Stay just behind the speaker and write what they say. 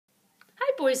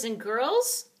boys and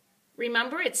girls.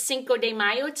 Remember, it's Cinco de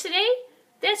Mayo today?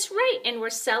 That's right, and we're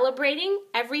celebrating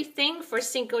everything for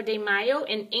Cinco de Mayo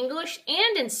in English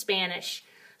and in Spanish.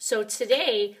 So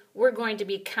today, we're going to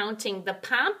be counting the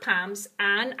pom-poms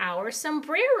on our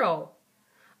sombrero.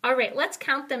 All right, let's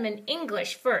count them in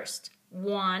English first.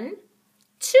 1,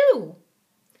 2.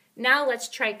 Now let's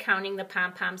try counting the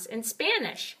pom-poms in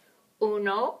Spanish. 1,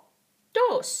 2.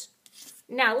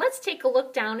 Now let's take a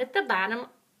look down at the bottom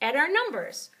at our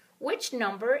numbers. Which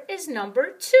number is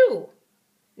number 2?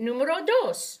 Número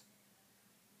 2.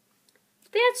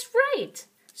 That's right.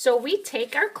 So we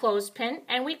take our clothespin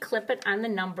and we clip it on the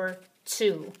number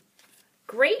 2.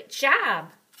 Great job.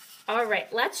 All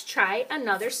right, let's try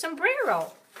another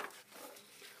sombrero.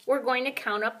 We're going to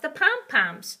count up the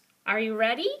pom-poms. Are you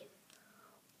ready?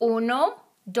 1,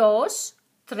 2,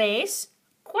 3,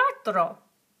 4.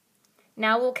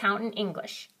 Now we'll count in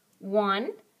English.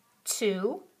 1,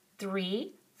 2,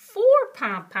 3, 4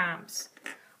 pom-poms.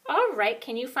 All right,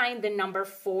 can you find the number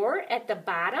 4 at the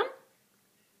bottom?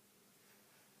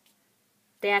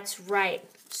 That's right.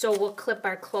 So we'll clip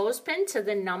our clothespin to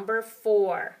the number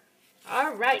 4.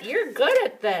 All right, you're good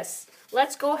at this.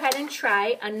 Let's go ahead and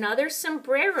try another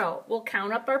sombrero. We'll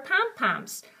count up our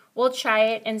pom-poms. We'll try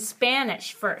it in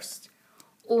Spanish first.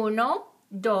 1, 2,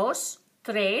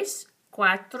 3,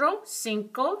 4, 5,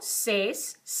 6,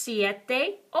 7,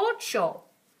 8.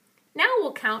 Now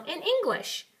we'll count in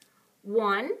English.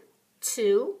 1,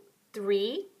 2,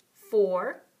 3,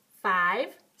 4, 5,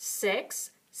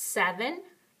 6, 7,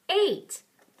 8.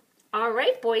 All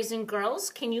right, boys and girls,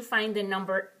 can you find the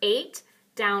number 8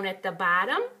 down at the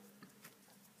bottom?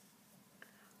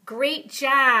 Great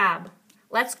job.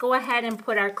 Let's go ahead and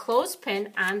put our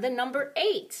clothespin on the number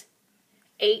 8.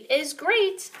 8 is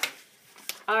great.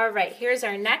 All right, here's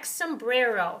our next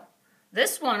sombrero.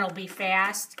 This one will be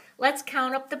fast. Let's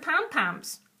count up the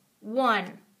pom-poms.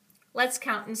 1. Let's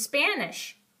count in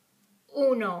Spanish.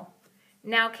 1.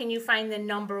 Now can you find the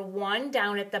number 1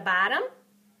 down at the bottom?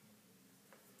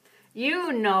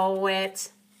 You know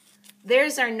it.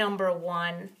 There's our number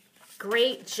 1.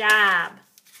 Great job.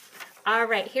 All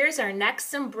right, here's our next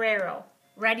sombrero.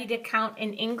 Ready to count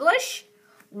in English?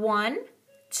 1,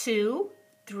 2,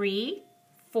 3,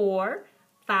 4,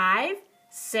 5,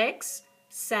 6,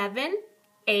 7,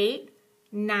 8,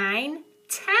 9,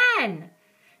 10.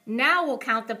 Now we'll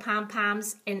count the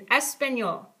pom-poms in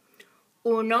Espanol.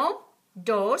 1, 2,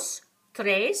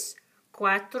 3,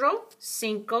 4, 5, 6,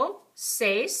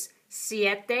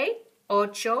 7, 8,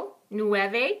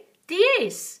 9, 10.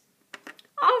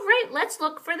 All right, let's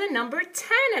look for the number 10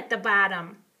 at the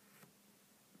bottom.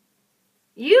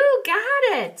 You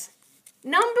got it.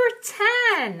 Number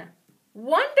 10.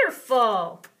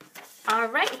 Wonderful. All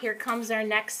right, here comes our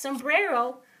next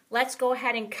sombrero. Let's go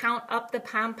ahead and count up the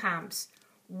pom-poms.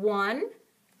 1,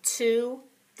 2,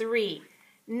 3.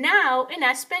 Now in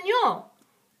Espanol.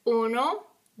 1,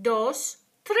 2,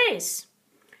 3.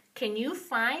 Can you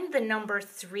find the number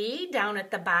 3 down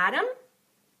at the bottom?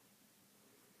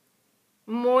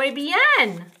 Muy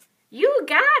bien. You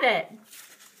got it.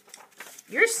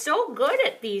 You're so good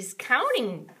at these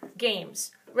counting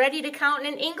games. Ready to count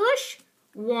in English?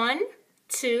 1,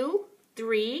 2,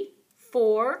 3,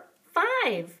 4,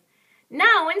 5.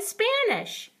 Now in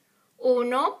Spanish.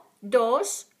 1, 2,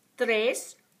 3,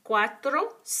 4,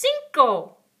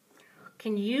 5.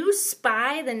 Can you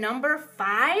spy the number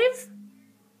 5?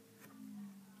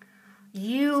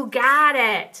 You got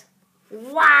it.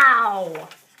 Wow.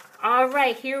 All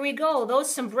right, here we go.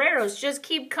 Those sombreros just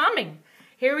keep coming.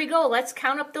 Here we go. Let's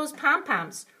count up those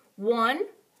pom-poms. 1,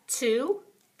 2,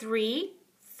 3,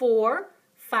 4,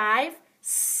 5,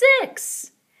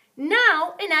 6.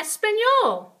 Now in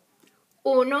Espanol.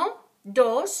 1,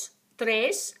 2,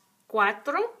 3, 4, 5,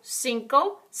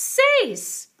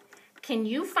 6. Can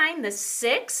you find the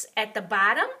 6 at the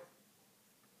bottom?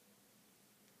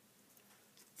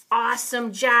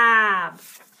 Awesome job.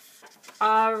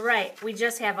 All right, we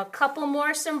just have a couple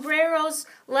more sombreros.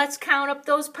 Let's count up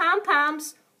those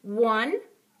pom-poms. 1,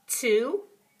 2,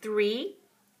 3,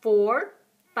 4,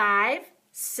 5,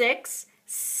 6,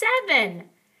 7.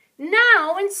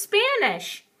 Now in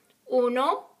Spanish. 1,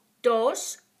 2,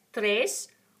 3,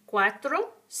 4,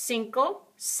 5,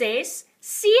 6,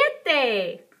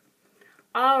 7.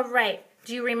 All right,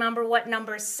 do you remember what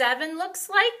number 7 looks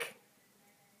like?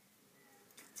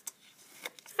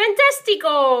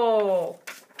 Fantastico!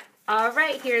 All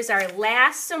right, here's our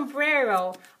last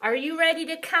sombrero. Are you ready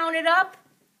to count it up?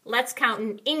 Let's count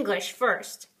in English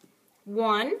first.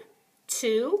 1,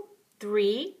 2,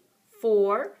 3,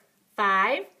 4,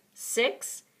 5,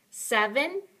 6,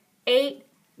 7, 8,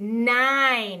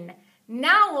 9.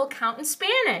 Now we'll count in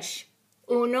Spanish.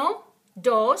 1,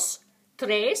 2,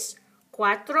 3,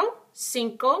 4,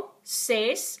 5,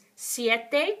 6, 7,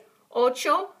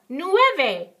 8,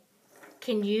 9.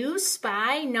 Can you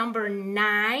spy number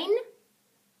 9?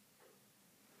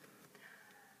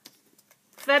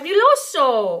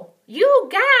 Fabuloso! You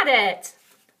got it!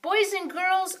 Boys and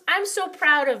girls, I'm so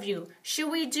proud of you.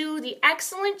 Should we do the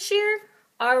excellent cheer?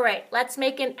 All right, let's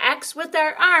make an X with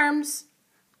our arms.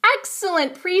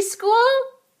 Excellent, preschool!